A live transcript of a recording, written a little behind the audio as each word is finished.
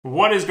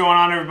What is going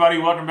on, everybody?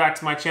 Welcome back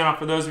to my channel.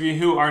 For those of you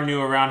who are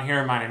new around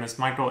here, my name is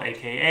Michael,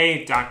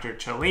 aka Dr.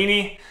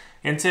 Cellini,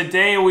 and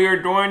today we are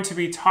going to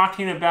be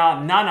talking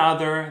about none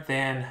other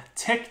than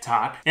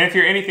TikTok. And if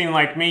you're anything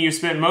like me, you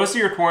spent most of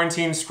your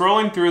quarantine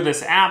scrolling through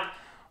this app,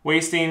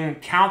 wasting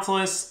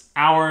countless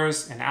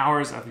hours and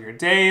hours of your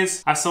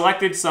days. I've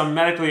selected some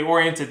medically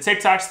oriented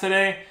TikToks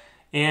today,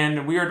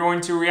 and we are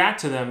going to react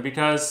to them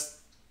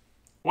because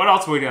what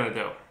else are we gonna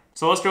do?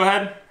 So let's go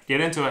ahead, get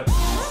into it.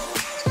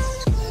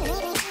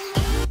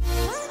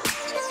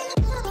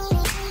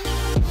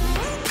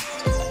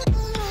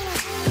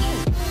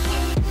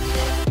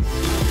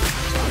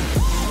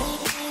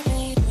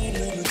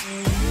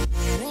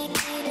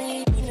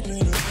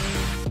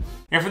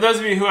 And for those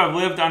of you who have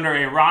lived under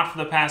a rock for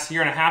the past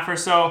year and a half or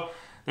so,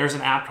 there's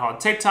an app called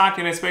TikTok,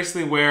 and it's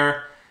basically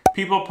where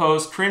people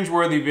post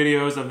cringeworthy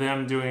videos of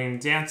them doing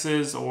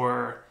dances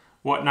or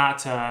whatnot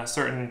to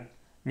certain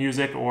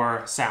music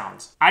or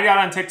sounds. I got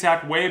on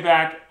TikTok way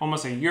back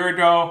almost a year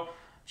ago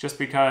just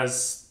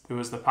because it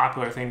was the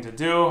popular thing to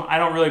do. I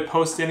don't really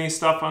post any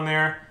stuff on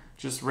there,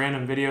 just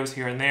random videos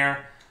here and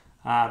there,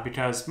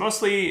 because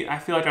mostly I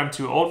feel like I'm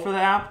too old for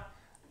the app,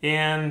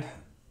 and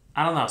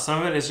I don't know,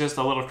 some of it is just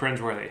a little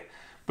cringeworthy.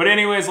 But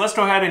anyways, let's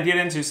go ahead and get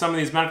into some of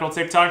these medical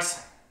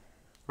TikToks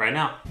right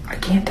now. I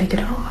can't take it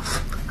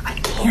off. I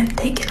can't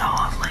take it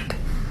off. Like,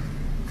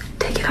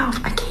 take it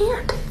off. I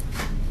can't.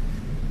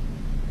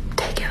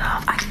 Take it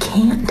off. I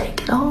can't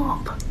take it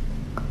off.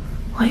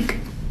 Like,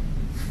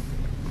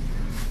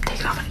 take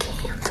it off. I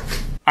can't.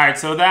 All right,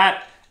 so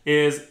that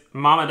is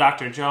Mama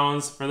Dr.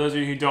 Jones. For those of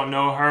you who don't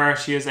know her,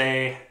 she is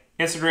a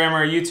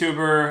Instagrammer,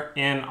 YouTuber,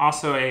 and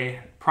also a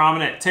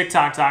prominent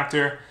TikTok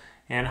doctor.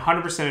 And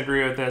 100%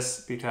 agree with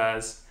this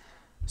because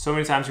so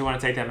many times you want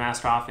to take that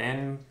mask off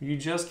and you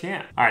just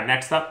can't. All right,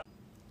 next up.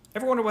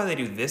 Ever wonder why they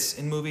do this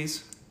in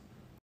movies?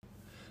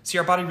 See,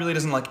 our body really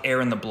doesn't like air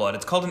in the blood.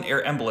 It's called an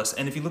air embolus,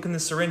 and if you look in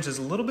this syringe, there's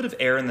a little bit of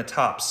air in the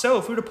top. So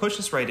if we were to push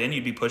this right in,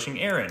 you'd be pushing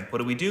air in. What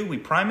do? We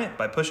prime it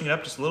by pushing it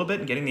up just a little bit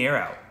and getting the air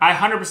out. I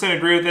 100%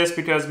 agree with this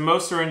because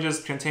most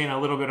syringes contain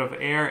a little bit of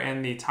air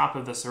in the top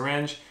of the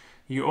syringe.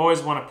 You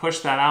always want to push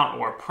that out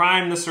or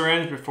prime the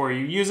syringe before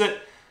you use it,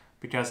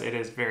 because it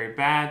is very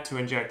bad to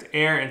inject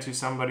air into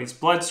somebody's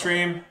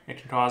bloodstream. It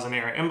can cause an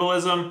air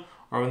embolism,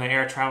 or when the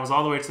air travels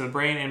all the way to the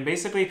brain and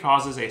basically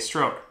causes a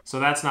stroke. So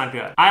that's not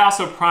good. I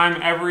also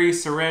prime every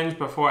syringe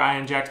before I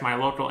inject my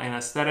local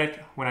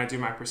anesthetic when I do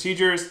my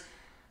procedures.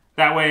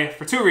 That way,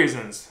 for two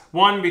reasons.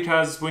 One,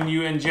 because when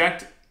you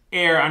inject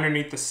air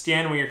underneath the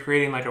skin, when you're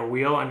creating like a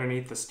wheel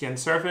underneath the skin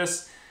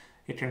surface,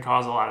 it can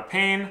cause a lot of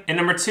pain. And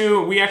number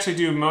two, we actually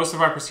do most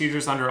of our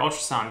procedures under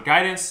ultrasound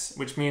guidance,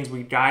 which means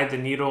we guide the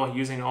needle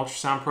using an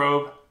ultrasound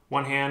probe,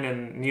 one hand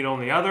and needle in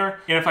the other.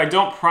 And if I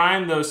don't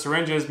prime those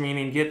syringes,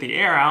 meaning get the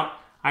air out,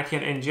 I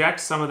can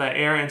inject some of that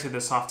air into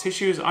the soft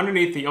tissues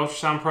underneath the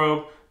ultrasound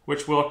probe,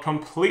 which will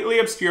completely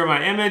obscure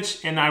my image,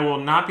 and I will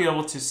not be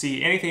able to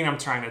see anything I'm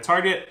trying to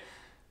target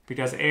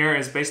because air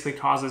is basically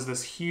causes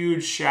this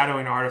huge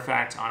shadowing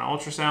artifact on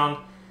ultrasound.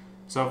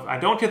 So if I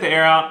don't get the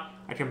air out,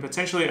 I can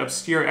potentially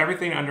obscure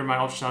everything under my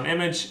ultrasound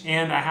image,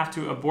 and I have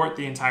to abort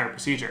the entire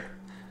procedure.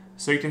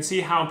 So you can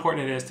see how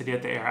important it is to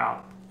get the air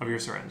out of your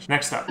syringe.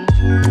 Next up.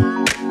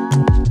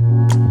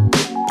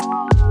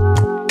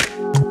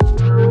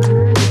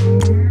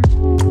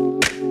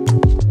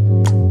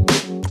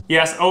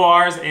 Yes,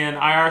 ORs and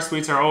IR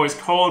suites are always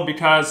cold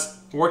because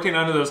working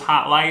under those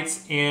hot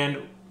lights, and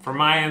for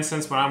my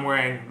instance, when I'm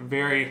wearing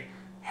very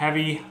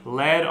heavy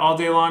lead all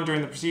day long during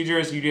the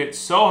procedures, you get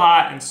so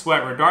hot and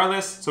sweat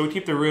regardless. So we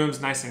keep the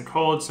rooms nice and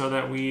cold so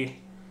that we,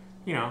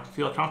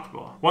 feel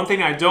comfortable. One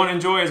thing I don't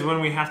enjoy is when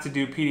we have to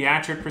do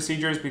pediatric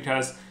procedures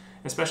because,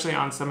 especially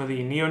on some of the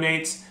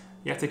neonates,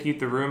 you have to keep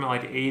the room at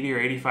like 80 or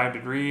 85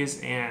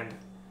 degrees, and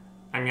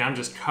I'm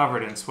just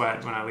covered in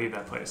sweat when I leave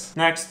that place.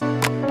 Next.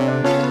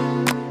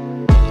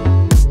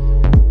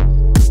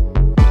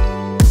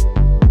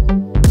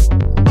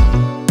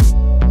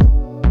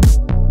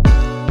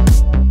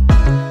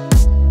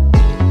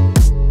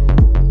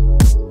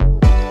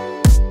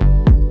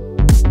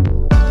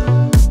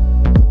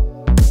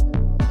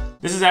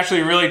 This is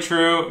actually really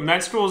true.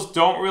 Med schools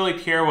don't really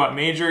care what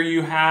major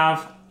you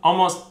have.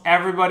 Almost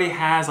everybody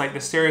has like the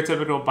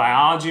stereotypical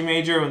biology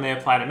major when they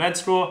apply to med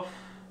school,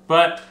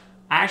 but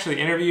I actually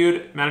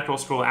interviewed medical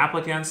school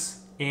applicants,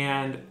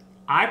 and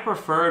I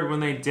preferred when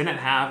they didn't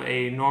have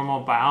a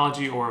normal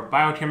biology or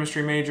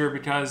biochemistry major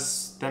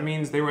because that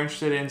means they were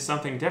interested in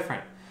something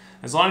different.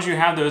 As long as you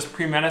have those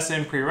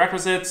pre-medicine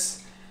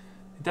prerequisites,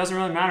 it doesn't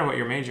really matter what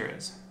your major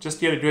is. Just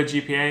get a good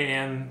GPA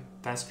and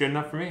that's good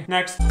enough for me.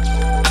 Next.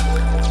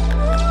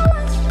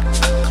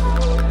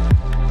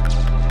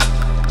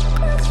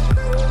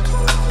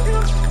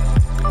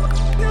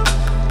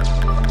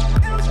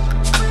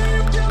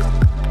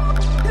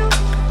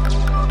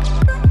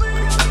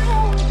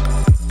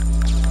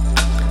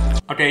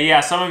 Okay,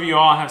 yeah, some of you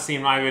all have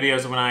seen my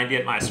videos when I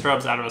get my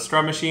scrubs out of a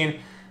scrub machine.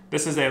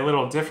 This is a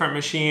little different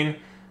machine.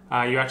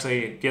 You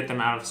actually get them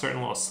out of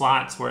certain little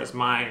slots, whereas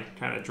mine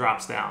kind of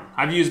drops down.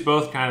 I've used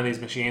both kind of these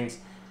machines.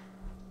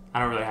 I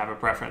don't really have a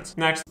preference.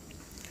 Next.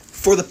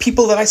 For the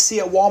people that I see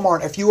at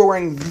Walmart, if you are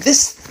wearing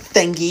this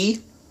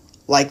thingy,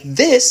 like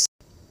this,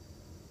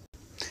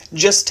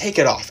 just take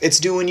it off. It's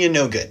doing you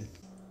no good.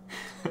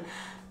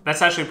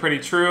 That's actually pretty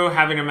true.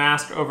 Having a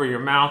mask over your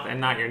mouth and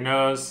not your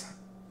nose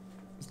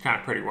is kind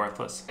of pretty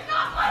worthless.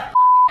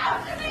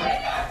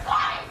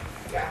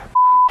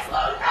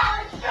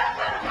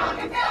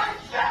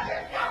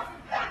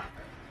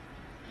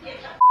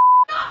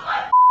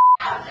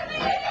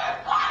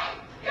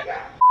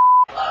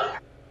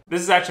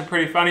 This is actually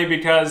pretty funny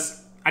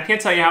because I can't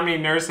tell you how many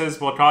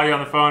nurses will call you on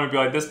the phone and be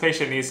like, this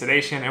patient needs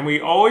sedation. And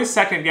we always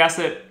second guess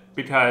it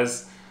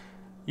because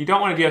you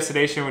don't want to give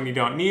sedation when you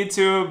don't need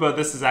to, but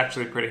this is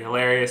actually pretty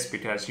hilarious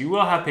because you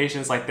will have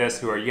patients like this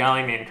who are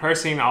yelling and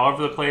cursing all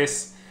over the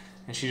place,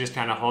 and she just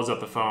kind of holds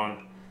up the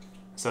phone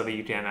so that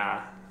you can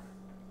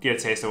get a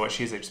taste of what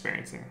she's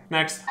experiencing.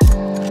 Next.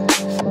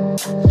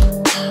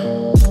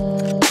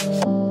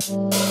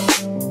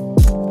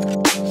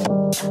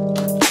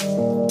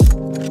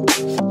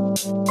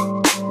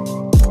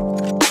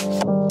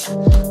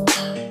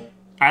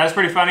 Alright, that's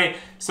pretty funny.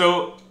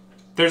 So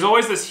there's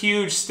always this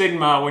huge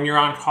stigma when you're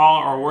on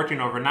call or working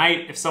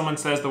overnight if someone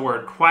says the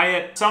word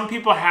quiet. Some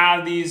people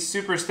have these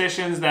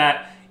superstitions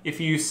that if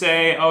you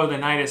say, oh, the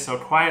night is so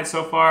quiet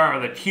so far,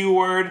 or the Q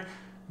word,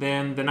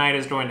 then the night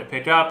is going to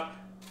pick up.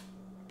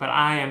 But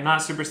I am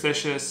not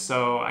superstitious,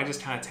 so I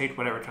just kind of take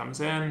whatever comes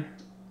in.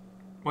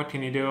 What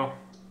can you do?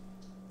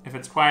 If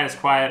it's quiet, it's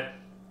quiet.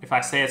 If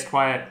I say it's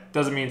quiet,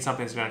 doesn't mean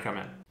something's going to come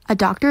in. A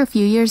doctor a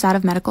few years out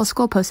of medical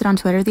school posted on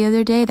Twitter the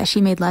other day that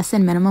she made less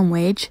than minimum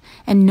wage,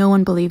 and no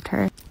one believed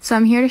her. So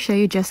I'm here to show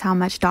you just how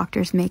much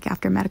doctors make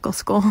after medical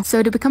school.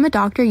 So to become a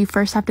doctor, you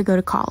first have to go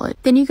to college.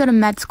 Then you go to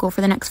med school for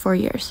the next 4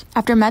 years.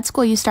 After med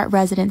school, you start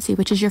residency,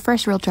 which is your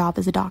first real job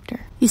as a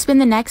doctor. You spend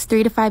the next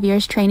 3 to 5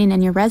 years training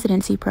in your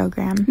residency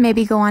program.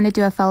 Maybe go on to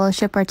do a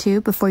fellowship or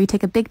two before you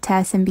take a big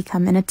test and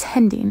become an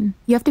attending.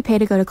 You have to pay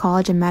to go to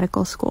college and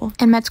medical school.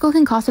 And med school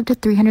can cost up to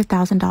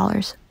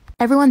 $300,000.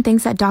 Everyone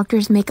thinks that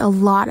doctors make a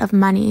lot of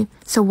money,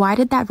 so why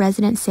did that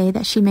resident say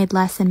that she made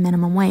less than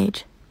minimum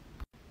wage?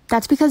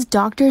 That's because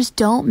doctors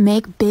don't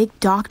make big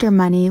doctor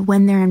money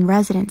when they're in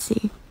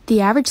residency.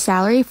 The average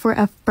salary for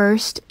a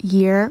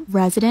first-year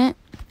resident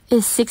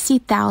is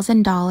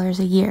 $60,000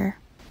 a year.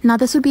 Now,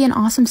 this would be an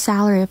awesome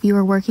salary if you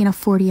were working a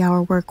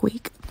 40-hour work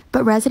week,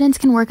 but residents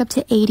can work up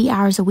to 80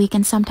 hours a week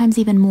and sometimes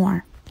even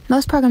more.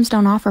 Most programs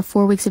don't offer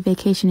 4 weeks of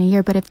vacation a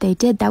year, but if they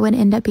did, that would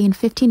end up being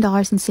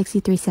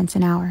 $15.63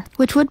 an hour,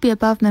 which would be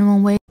above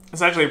minimum wage.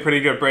 It's actually a pretty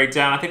good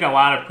breakdown. I think a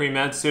lot of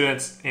pre-med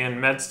students and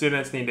med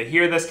students need to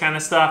hear this kind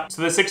of stuff.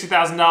 So the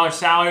 $60,000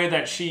 salary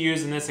that she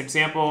used in this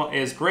example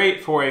is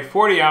great for a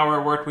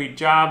 40-hour work week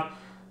job,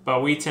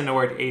 but we tend to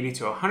work 80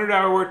 to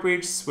 100-hour work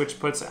weeks, which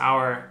puts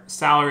our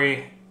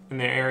salary in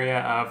the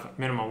area of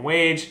minimum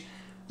wage,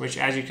 which,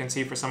 as you can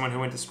see, for someone who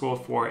went to school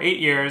for 8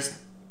 years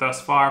thus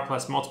far,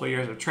 plus multiple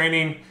years of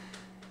training,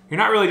 you're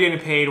not really getting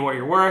paid what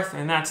you're worth,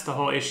 and that's the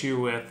whole issue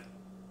with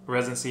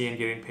residency and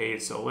getting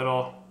paid so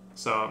little.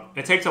 So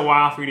it takes a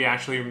while for you to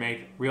actually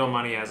make real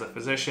money as a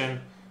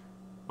physician,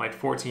 like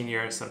 14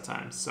 years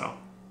sometimes. So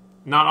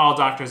not all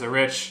doctors are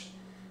rich.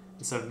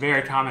 It's a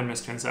very common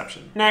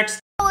misconception. Next.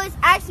 Always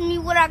asking me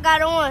what I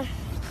got on.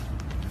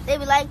 They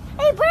be like,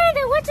 hey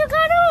Brandon, what you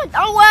got on?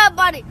 Don't worry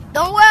about it.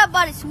 Don't worry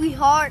about it,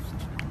 sweetheart.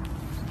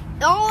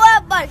 Don't worry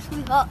about it,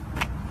 sweetheart.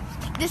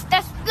 That's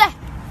split.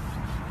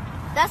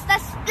 That's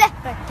split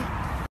right there.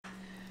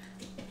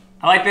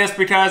 I like this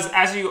because,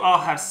 as you all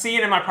have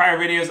seen in my prior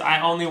videos,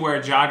 I only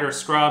wear jogger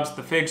scrubs,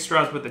 the fig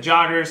scrubs with the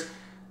joggers,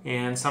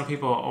 and some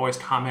people always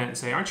comment and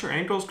say, aren't your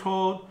ankles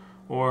cold?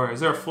 Or is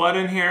there a flood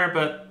in here?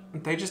 But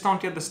they just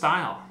don't get the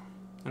style.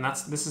 And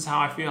this is how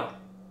I feel.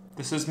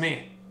 This is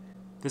me.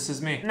 This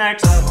is me.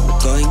 Next.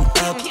 Going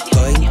up,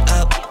 going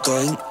up,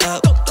 going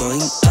up,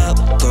 going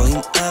up, going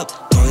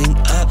up, going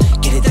up.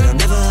 Get it that I'm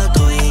never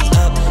going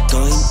up,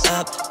 going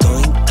up,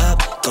 going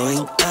up,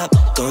 going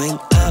up, going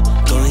up,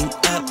 going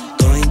up,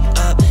 going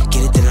up.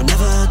 Get it that I'm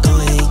never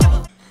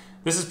going.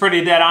 This is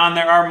pretty dead on.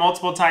 There are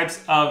multiple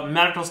types of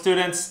medical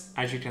students.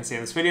 As you can see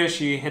in this video,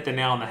 she hit the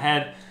nail on the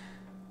head.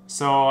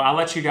 So I'll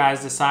let you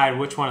guys decide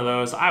which one of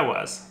those I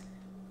was.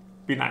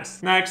 Be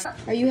nice. Next.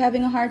 Are you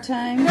having a hard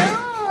time? No,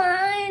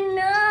 I'm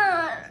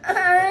not.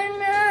 I'm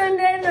not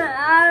having a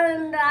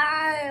hard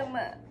time.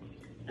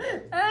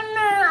 I'm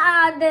not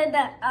having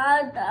a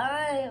hard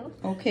time.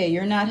 Okay,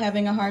 you're not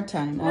having a hard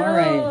time. All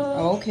right.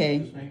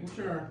 Okay.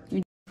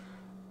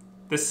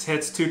 This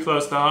hits too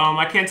close to home.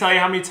 I can't tell you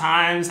how many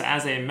times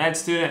as a med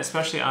student,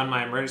 especially on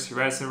my emergency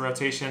medicine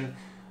rotation,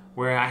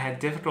 where I had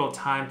difficult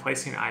time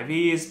placing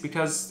IVs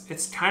because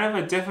it's kind of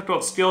a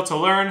difficult skill to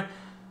learn.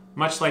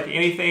 Much like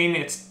anything,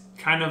 it's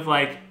kind of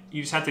like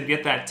you just have to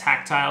get that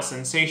tactile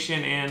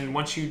sensation, and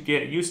once you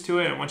get used to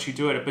it and once you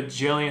do it a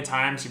bajillion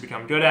times, you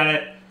become good at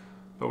it.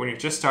 But when you're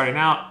just starting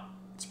out,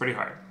 it's pretty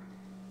hard.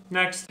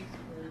 Next.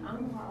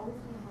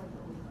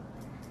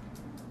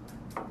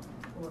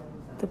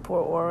 The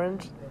Port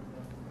Orange.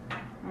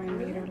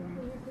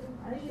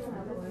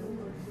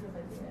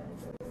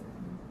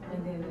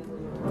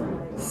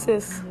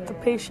 Sis, the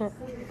patient.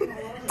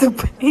 The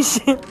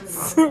patient.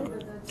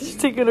 She's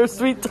taking her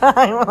sweet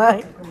time,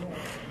 like.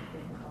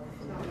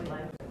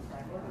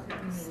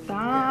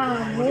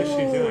 Stop. What is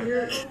she doing?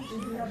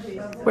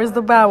 Where's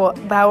the bowel?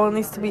 Bowel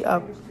needs to be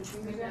up.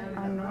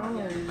 I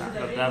know.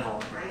 The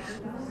devil.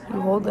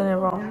 You holding it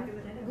wrong.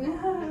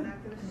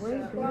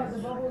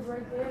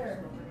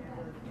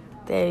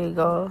 There you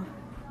go.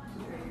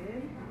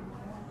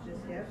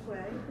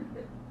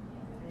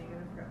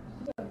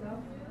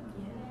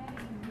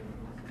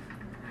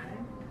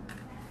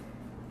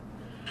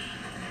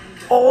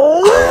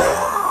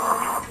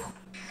 Oh!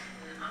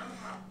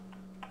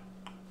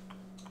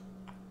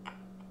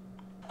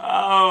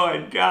 Oh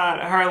my god,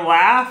 her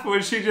laugh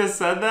when she just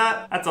said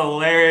that? That's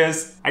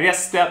hilarious. I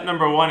guess step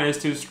number 1 is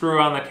to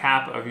screw on the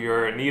cap of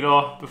your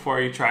needle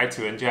before you try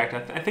to inject.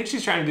 I think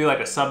she's trying to do like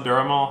a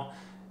subdermal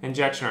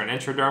injection or an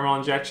intradermal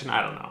injection.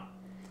 I don't know.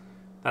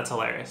 That's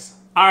hilarious.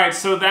 All right,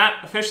 so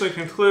that officially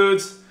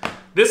concludes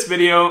this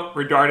video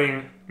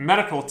regarding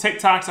medical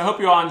TikToks. I hope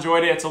you all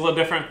enjoyed it. It's a little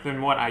different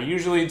than what I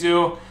usually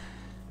do.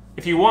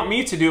 If you want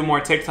me to do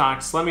more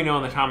TikToks, let me know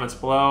in the comments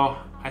below.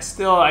 I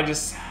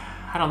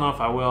don't know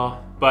if I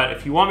will. But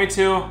if you want me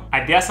to,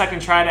 I guess I can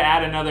try to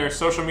add another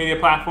social media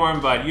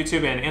platform, but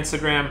YouTube and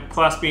Instagram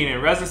plus being in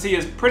residency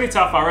is pretty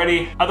tough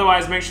already.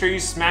 Otherwise, make sure you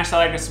smash that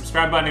like and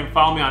subscribe button and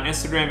follow me on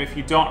Instagram if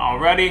you don't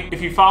already.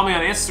 If you follow me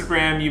on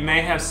Instagram, you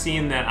may have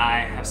seen that I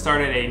have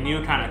started a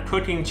new kind of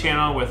cooking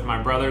channel with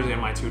my brothers and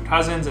my 2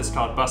 cousins. It's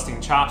called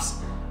Busting Chops.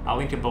 I'll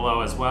link it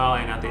below as well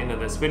and at the end of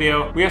this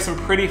video. We have some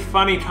pretty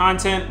funny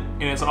content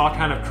and it's all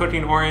kind of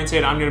cooking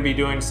oriented. I'm gonna be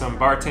doing some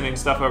bartending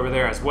stuff over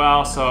there as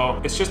well.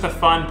 So it's just a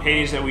fun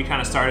page that we kind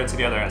of started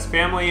together as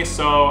family.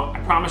 So I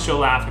promise you'll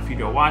laugh if you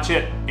go watch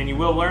it and you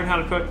will learn how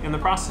to cook in the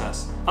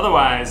process.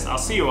 Otherwise, I'll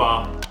see you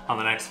all on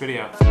the next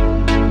video.